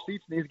up to our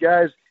seats and these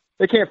guys,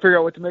 they can't figure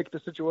out what to make of the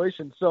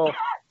situation. So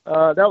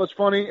that was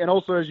funny. And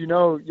also, as you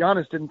know,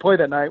 Giannis didn't play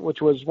that night,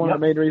 which was one of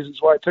the main reasons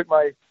why I took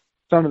my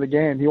son to the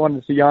game. He wanted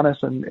to see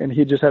Giannis, and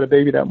he just had a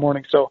baby that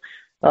morning. So,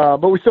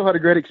 but we still had a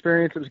great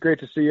experience. It was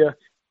great to see you.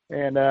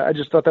 And I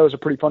just thought that was a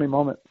pretty funny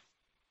moment.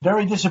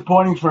 Very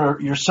disappointing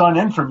for your son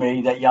and for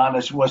me that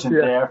Giannis wasn't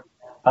there.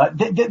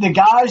 The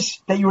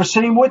guys that you were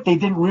sitting with, they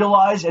didn't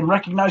realize and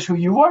recognize who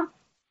you were?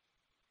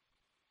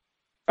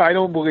 I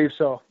don't believe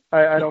so.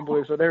 I don't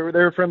believe so. They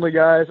were friendly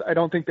guys. I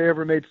don't think they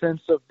ever made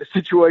sense of the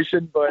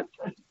situation, but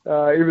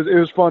it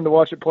was fun to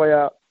watch it play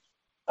out.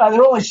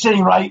 They're only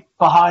sitting right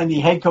behind the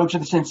head coach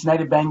of the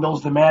Cincinnati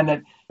Bengals, the man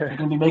that is going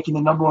to be making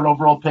the number 1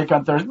 overall pick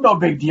on Thursday. No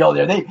big deal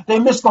there. They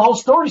missed the whole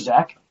story,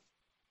 Zach.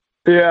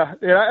 Yeah.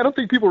 I don't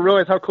think people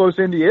realize how close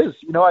Indy is.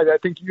 I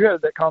think you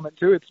had that comment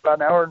too. It's about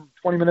an hour and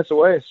 20 minutes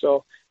away.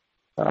 So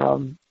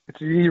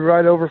it's an easy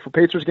ride over for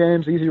Pacers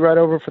games, easy ride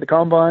over for the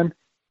Combine.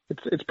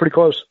 It's pretty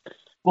close.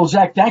 Well,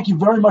 Zach, thank you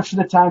very much for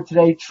the time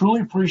today.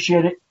 Truly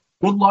appreciate it.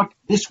 Good luck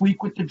this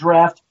week with the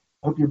draft.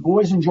 I hope your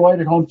boys enjoy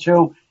it at home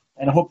too,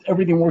 and I hope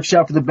everything works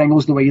out for the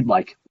Bengals the way you'd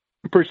like.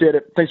 Appreciate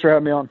it. Thanks for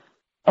having me on.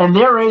 And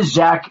there is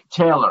Zach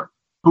Taylor,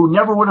 who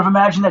never would have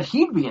imagined that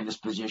he'd be in this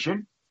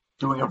position,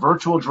 doing a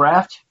virtual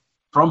draft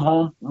from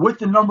home with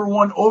the number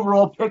 1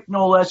 overall pick,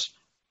 no less,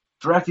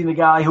 drafting the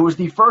guy who was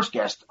the first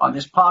guest on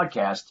this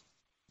podcast,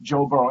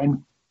 Joe Burrow.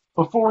 And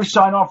before we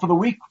sign off for the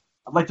week,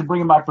 I'd like to bring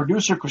in my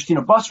producer,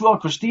 Christina Buswell.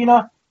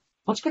 Christina,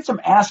 let's get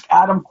some Ask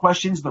Adam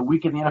questions the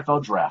week in the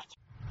NFL Draft.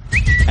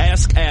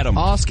 Ask Adam.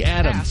 Ask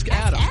Adam. Ask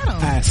Adam.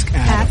 Ask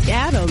Adam. Ask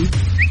Adam.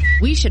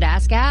 We should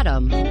ask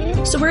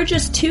Adam. So we're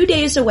just 2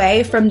 days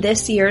away from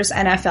this year's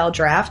NFL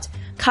Draft.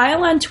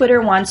 Kyle on Twitter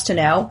wants to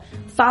know,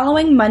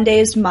 following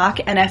Monday's mock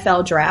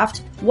NFL Draft,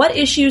 what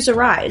issues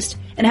arise?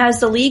 And has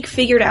the league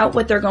figured out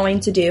what they're going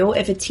to do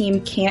if a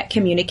team can't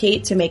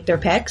communicate to make their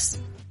picks?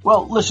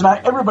 Well, listen,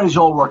 everybody's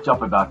all worked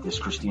up about this,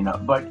 Christina,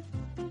 but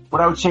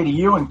what I would say to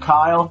you and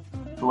Kyle,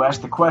 who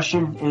asked the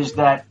question, is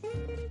that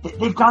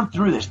they've gone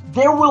through this.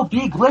 There will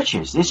be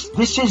glitches.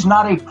 This is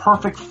not a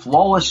perfect,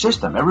 flawless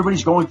system.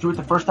 Everybody's going through it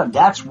the first time.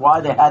 That's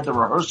why they had the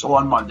rehearsal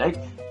on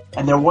Monday,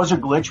 and there was a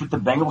glitch with the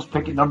Bengals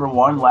picking number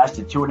 1,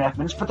 lasted 2.5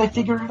 minutes, but they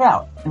figured it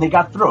out, and they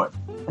got through it.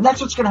 And that's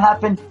what's going to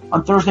happen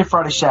on Thursday,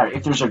 Friday, Saturday.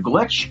 If there's a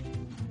glitch,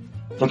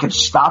 they could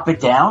stop it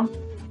down.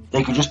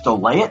 They could just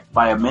delay it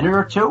by a minute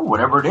or two,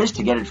 whatever it is,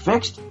 to get it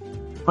fixed.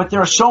 But there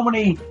are so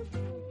many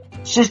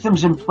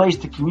systems in place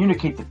to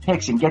communicate the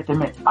picks and get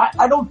them in.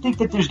 I don't think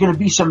that there's going to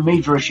be some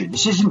major issue.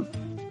 This isn't,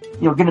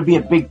 going to be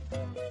a big,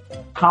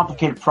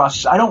 complicated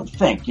process. I don't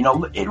think.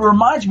 It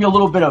reminds me a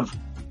little bit of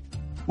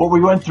what we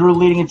went through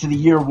leading into the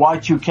year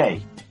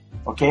Y2K.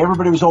 Okay,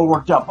 everybody was all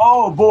worked up.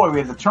 Oh, boy, we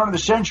have the turn of the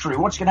century.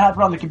 What's going to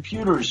happen on the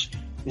computers?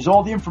 Is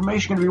all the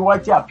information going to be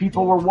wiped out?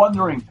 People were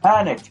wondering,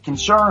 panicked,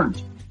 concerned.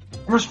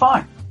 And it was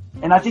fine.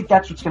 And I think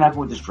that's what's going to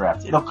happen with this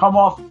draft. It'll come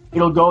off.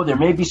 It'll go. There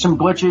may be some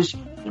glitches.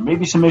 There may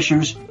be some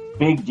issues.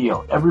 Big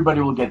deal. Everybody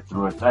will get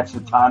through it. That's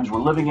the times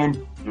we're living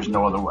in. There's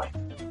no other way.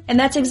 And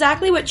that's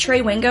exactly what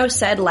Trey Wingo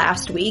said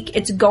last week.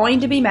 It's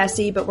going to be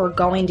messy, but we're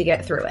going to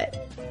get through it.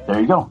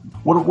 There you go.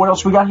 What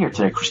else we got here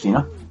today,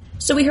 Christina?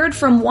 So we heard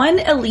from one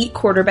elite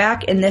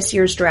quarterback in this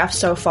year's draft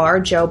so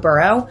far, Joe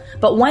Burrow,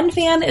 but one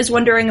fan is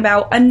wondering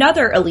about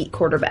another elite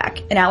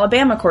quarterback, an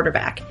Alabama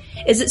quarterback.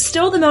 Is it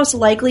still the most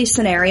likely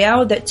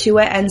scenario that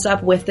Tua ends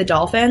up with the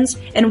Dolphins?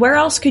 And where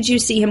else could you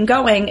see him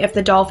going if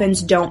the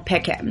Dolphins don't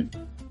pick him?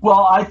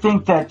 Well, I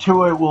think that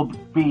Tua will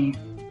be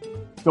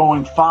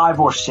going 5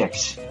 or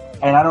 6,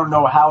 and I don't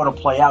know how it'll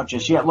play out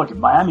just yet. Look, if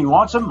Miami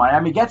wants him,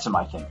 Miami gets him,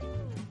 I think.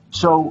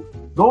 So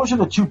those are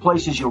the 2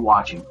 places you're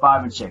watching,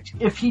 5 and 6.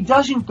 If he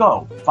doesn't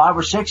go 5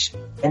 or 6,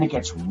 then it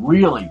gets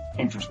really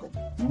interesting.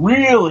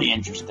 Really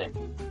interesting.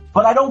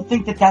 But I don't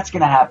think that that's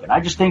going to happen. I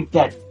just think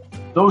that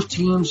those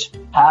teams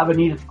have a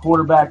need at the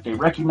quarterback. They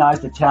recognize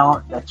the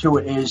talent that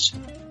Tua is.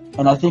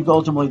 And I think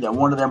ultimately that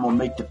one of them will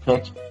make the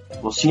pick.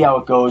 We'll see how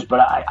it goes. But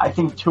I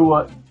think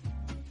Tua,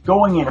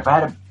 going in, if I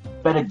had to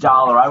bet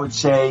 $1, I would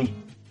say,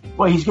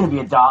 well, he's going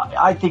to be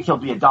I think he'll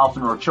be a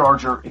Dolphin or a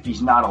Charger. If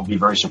he's not, I'll be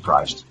very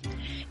surprised.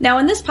 Now,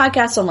 in this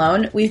podcast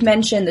alone, we've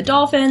mentioned the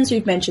Dolphins,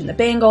 we've mentioned the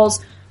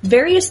Bengals.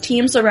 Various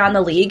teams around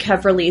the league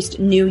have released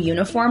new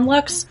uniform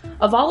looks.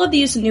 Of all of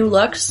these new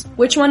looks,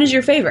 which one is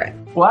your favorite?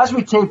 Well, as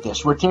we tape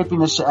this, we're taping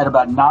this at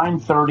about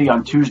 9:30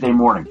 on Tuesday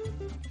morning.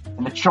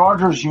 And the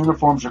Chargers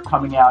uniforms are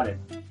coming out at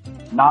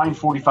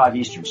 9:45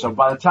 Eastern. So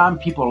by the time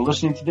people are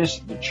listening to this,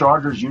 the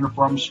Chargers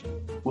uniforms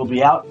will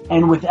be out.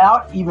 And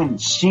without even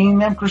seeing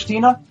them,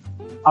 Christina,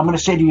 I'm going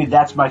to say to you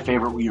that's my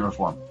favorite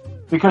uniform.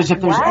 Because if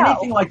there's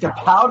anything like the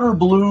powder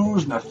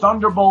blues and the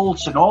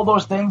Thunderbolts and all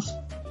those things,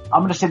 I'm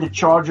going to say the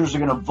Chargers are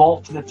going to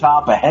vault to the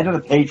top ahead of the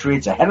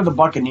Patriots, ahead of the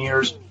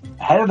Buccaneers,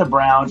 ahead of the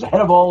Browns,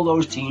 ahead of all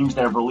those teams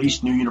that have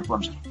released new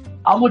uniforms.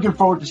 I'm looking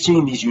forward to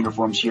seeing these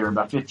uniforms here in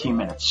about 15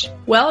 minutes.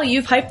 Well,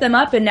 you've hyped them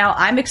up, and now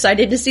I'm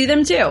excited to see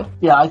them too.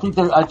 Yeah, I think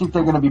they're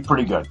going to be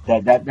pretty good.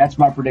 That's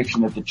my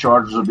prediction, that the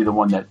Chargers will be the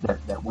one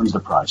that wins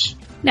the prize.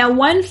 Now,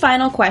 one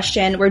final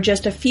question. We're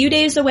just a few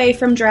days away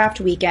from draft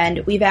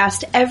weekend. We've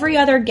asked every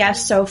other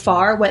guest so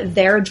far what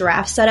their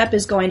draft setup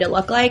is going to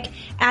look like.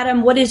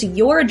 Adam, what is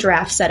your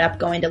draft setup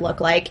going to look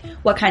like?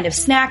 What kind of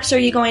snacks are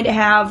you going to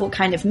have? What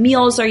kind of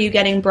meals are you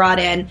getting brought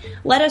in?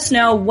 Let us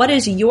know, what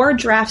is your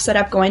draft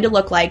setup going to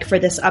look like for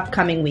this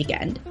upcoming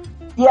weekend?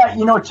 Yeah,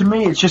 to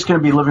me, it's just going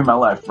to be living my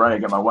life, right? I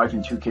got my wife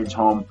and 2 kids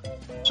home,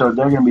 so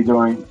they're going to be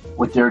doing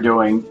what they're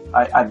doing.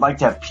 I'd like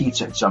to have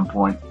pizza at some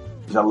point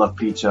because I love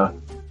pizza.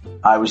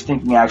 I was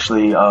thinking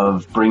actually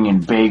of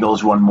bringing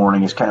bagels one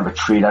morning as kind of a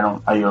treat.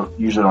 I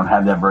usually don't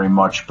have that very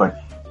much,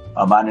 but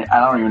I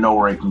don't even know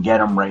where I can get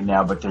them right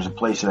now. But there's a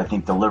place that I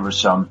think delivers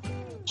some,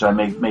 so I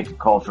may make a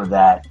call for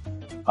that.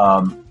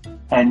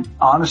 And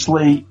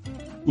honestly,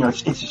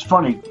 it's just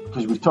funny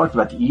because we've talked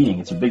about the eating.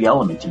 It's a big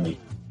element to me,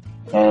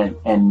 and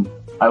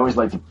I always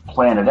like to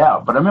plan it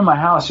out. But I'm in my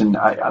house and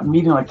I'm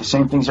eating like the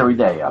same things every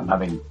day. I'm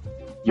having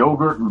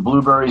yogurt and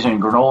blueberries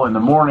and granola in the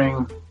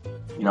morning.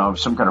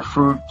 Some kind of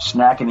fruit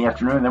snack in the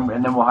afternoon,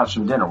 and then we'll have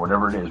some dinner,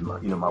 whatever it is.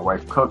 Either my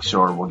wife cooks,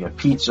 or we'll get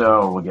pizza,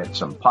 or we'll get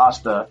some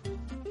pasta,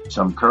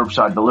 some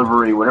curbside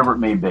delivery, whatever it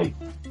may be.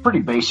 Pretty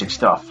basic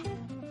stuff.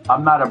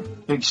 I'm not a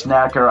big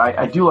snacker.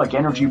 I do like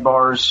energy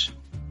bars.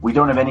 We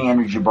don't have any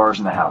energy bars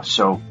in the house,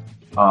 so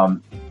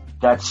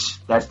that's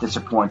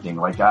disappointing.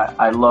 Like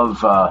I love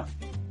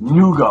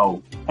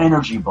Nugo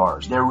energy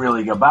bars. They're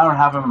really good, but I don't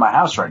have them in my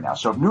house right now.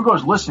 So if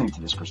Nugo's listening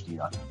to this,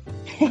 Christina,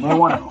 and they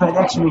want to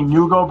FedEx me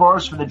Nugo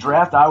bars for the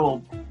draft, I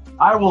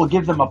will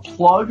give them a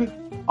plug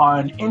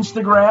on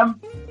Instagram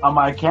on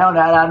my account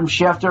at Adam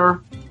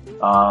Schefter.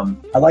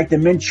 I like the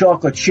mint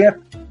chocolate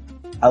chip.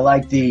 I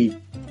like the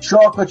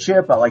chocolate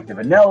chip. I like the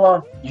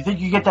vanilla. You think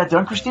you get that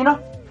done,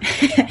 Christina?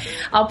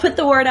 I'll put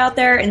the word out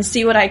there and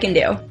see what I can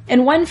do.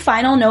 And one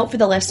final note for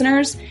the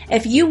listeners,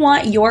 if you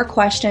want your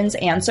questions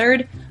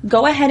answered,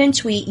 go ahead and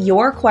tweet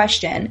your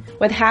question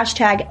with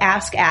hashtag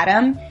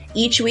AskAdam.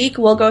 Each week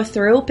we'll go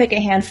through, pick a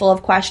handful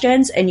of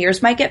questions, and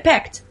yours might get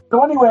picked.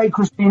 So anyway,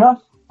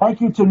 Christina,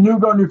 thank you to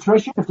Nugo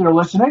Nutrition if they're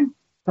listening.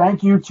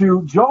 Thank you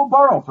to Joe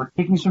Burrow for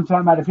taking some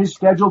time out of his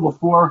schedule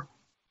before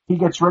he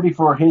gets ready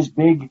for his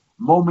big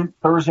moment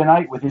Thursday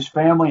night with his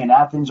family in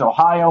Athens,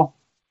 Ohio,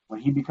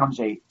 when he becomes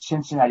a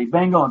Cincinnati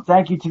Bengal. And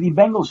thank you to the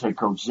Bengals head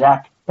coach,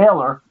 Zach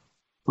Taylor,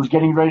 who's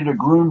getting ready to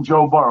groom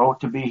Joe Burrow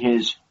to be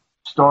his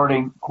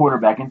starting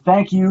quarterback. And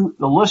thank you,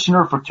 the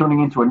listener, for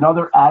tuning into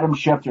another Adam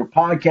Schefter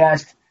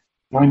podcast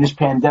during this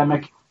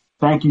pandemic.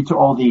 Thank you to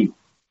all the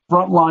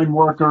frontline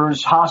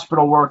workers,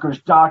 hospital workers,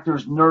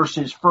 doctors,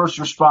 nurses, first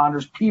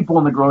responders, people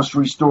in the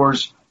grocery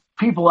stores,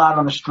 people out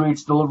on the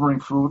streets delivering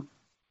food,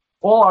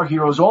 all our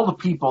heroes, all the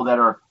people that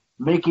are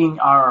making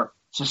our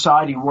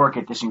society work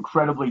at this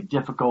incredibly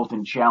difficult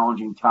and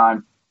challenging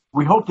time.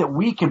 We hope that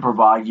we can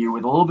provide you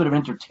with a little bit of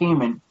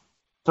entertainment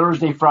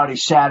Thursday, Friday,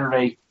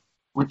 Saturday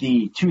with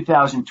the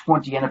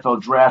 2020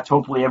 NFL Draft.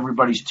 Hopefully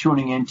everybody's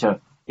tuning in to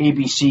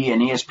ABC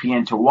and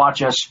ESPN to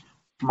watch us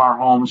from our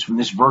homes from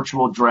this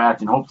virtual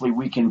draft, and hopefully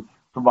we can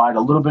provide a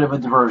little bit of a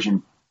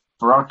diversion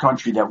for our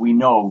country that we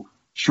know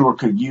sure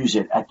could use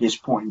it at this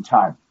point in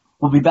time.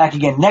 We'll be back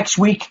again next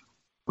week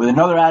with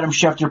another Adam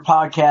Schefter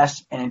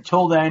podcast, and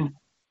until then,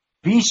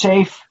 be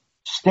safe,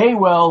 stay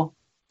well,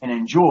 and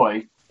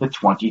enjoy the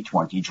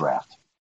 2020 draft.